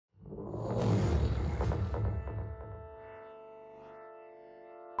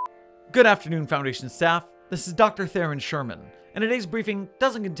Good afternoon, Foundation staff. This is Dr. Theron Sherman, and today's briefing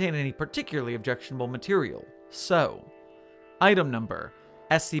doesn't contain any particularly objectionable material. So, item number,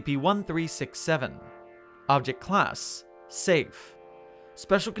 SCP-1367. Object class, safe.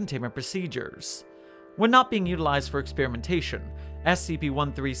 Special containment procedures. When not being utilized for experimentation,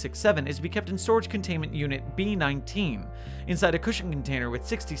 SCP-1367 is to be kept in Storage Containment Unit B-19, inside a cushion container with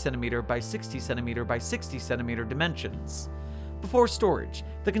 60 cm by 60 cm by 60 cm dimensions. Before storage,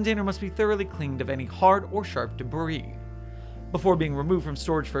 the container must be thoroughly cleaned of any hard or sharp debris. Before being removed from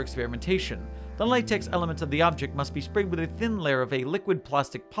storage for experimentation, the latex elements of the object must be sprayed with a thin layer of a liquid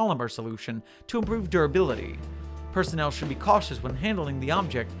plastic polymer solution to improve durability. Personnel should be cautious when handling the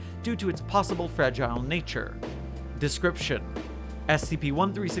object due to its possible fragile nature. Description: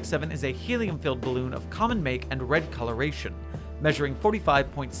 SCP-1367 is a helium-filled balloon of common make and red coloration, measuring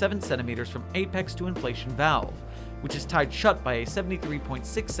 45.7 cm from apex to inflation valve, which is tied shut by a 73.6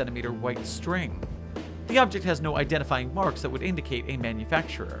 cm white string. The object has no identifying marks that would indicate a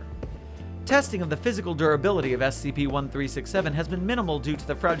manufacturer. Testing of the physical durability of SCP-1367 has been minimal due to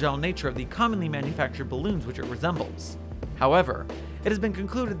the fragile nature of the commonly manufactured balloons which it resembles. However, it has been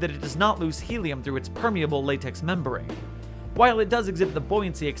concluded that it does not lose helium through its permeable latex membrane. While it does exhibit the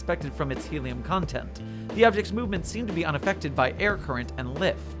buoyancy expected from its helium content, the object's movements seem to be unaffected by air current and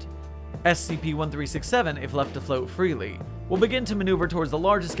lift. SCP-1367, if left to float freely, will begin to maneuver towards the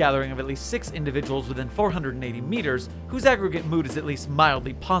largest gathering of at least 6 individuals within 480 meters whose aggregate mood is at least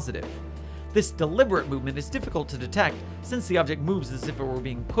mildly positive. This deliberate movement is difficult to detect since the object moves as if it were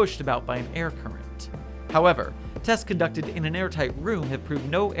being pushed about by an air current. However, tests conducted in an airtight room have proved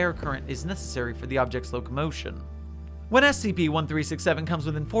no air current is necessary for the object's locomotion. When SCP-1367 comes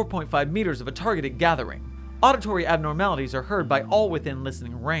within 4.5 meters of a targeted gathering, auditory abnormalities are heard by all within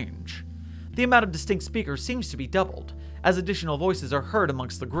listening range. The amount of distinct speakers seems to be doubled, as additional voices are heard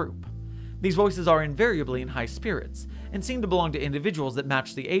amongst the group. These voices are invariably in high spirits, and seem to belong to individuals that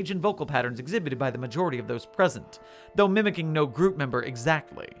match the age and vocal patterns exhibited by the majority of those present, though mimicking no group member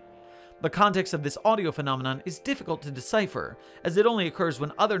exactly. The context of this audio phenomenon is difficult to decipher, as it only occurs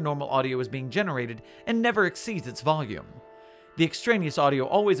when other normal audio is being generated and never exceeds its volume. The extraneous audio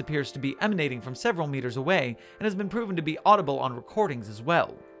always appears to be emanating from several meters away and has been proven to be audible on recordings as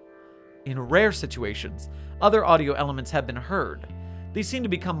well. In rare situations, other audio elements have been heard. These seem to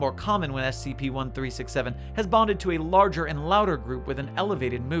become more common when SCP-1367 has bonded to a larger and louder group with an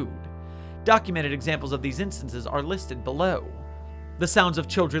elevated mood. Documented examples of these instances are listed below. The sounds of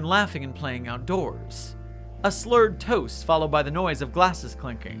children laughing and playing outdoors. A slurred toast followed by the noise of glasses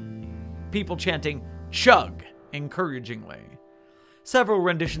clinking. People chanting, "Chug!" encouragingly. Several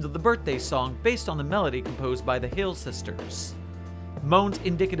renditions of the birthday song based on the melody composed by the Hill Sisters. Moans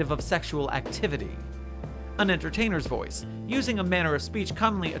indicative of sexual activity. An entertainer's voice, using a manner of speech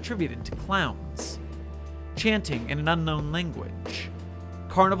commonly attributed to clowns. Chanting in an unknown language.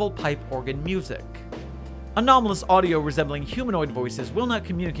 Carnival pipe organ music. Anomalous audio resembling humanoid voices will not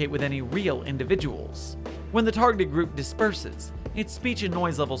communicate with any real individuals. When the targeted group disperses, its speech and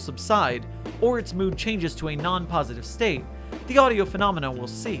noise levels subside, or its mood changes to a non-positive state, the audio phenomena will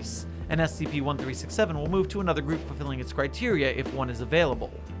cease, and SCP-1367 will move to another group fulfilling its criteria if one is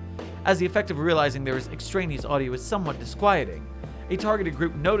available. As the effect of realizing there is extraneous audio is somewhat disquieting, a targeted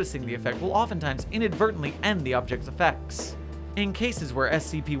group noticing the effect will oftentimes inadvertently end the object's effects. In cases where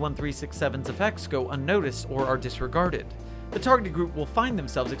SCP-1367's effects go unnoticed or are disregarded, the targeted group will find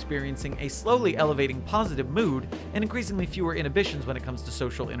themselves experiencing a slowly elevating positive mood and increasingly fewer inhibitions when it comes to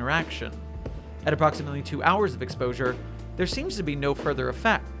social interaction. At approximately 2 hours of exposure, there seems to be no further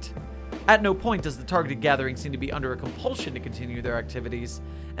effect. At no point does the targeted gathering seem to be under a compulsion to continue their activities,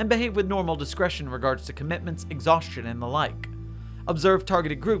 and behave with normal discretion in regards to commitments, exhaustion, and the like. Observed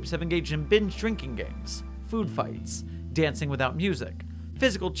targeted groups have engaged in binge drinking games, food fights, dancing without music,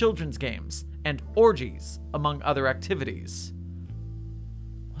 physical children's games, and orgies, among other activities.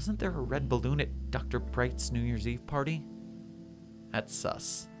 Wasn't there a red balloon at Dr. Bright's New Year's Eve party? That's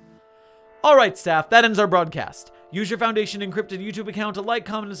sus. Alright staff, that ends our broadcast. Use your Foundation encrypted YouTube account to like,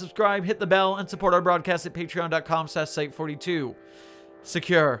 comment, and subscribe, hit the bell, and support our broadcast at patreon.com/site42.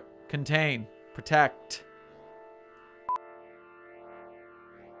 Secure, contain, protect.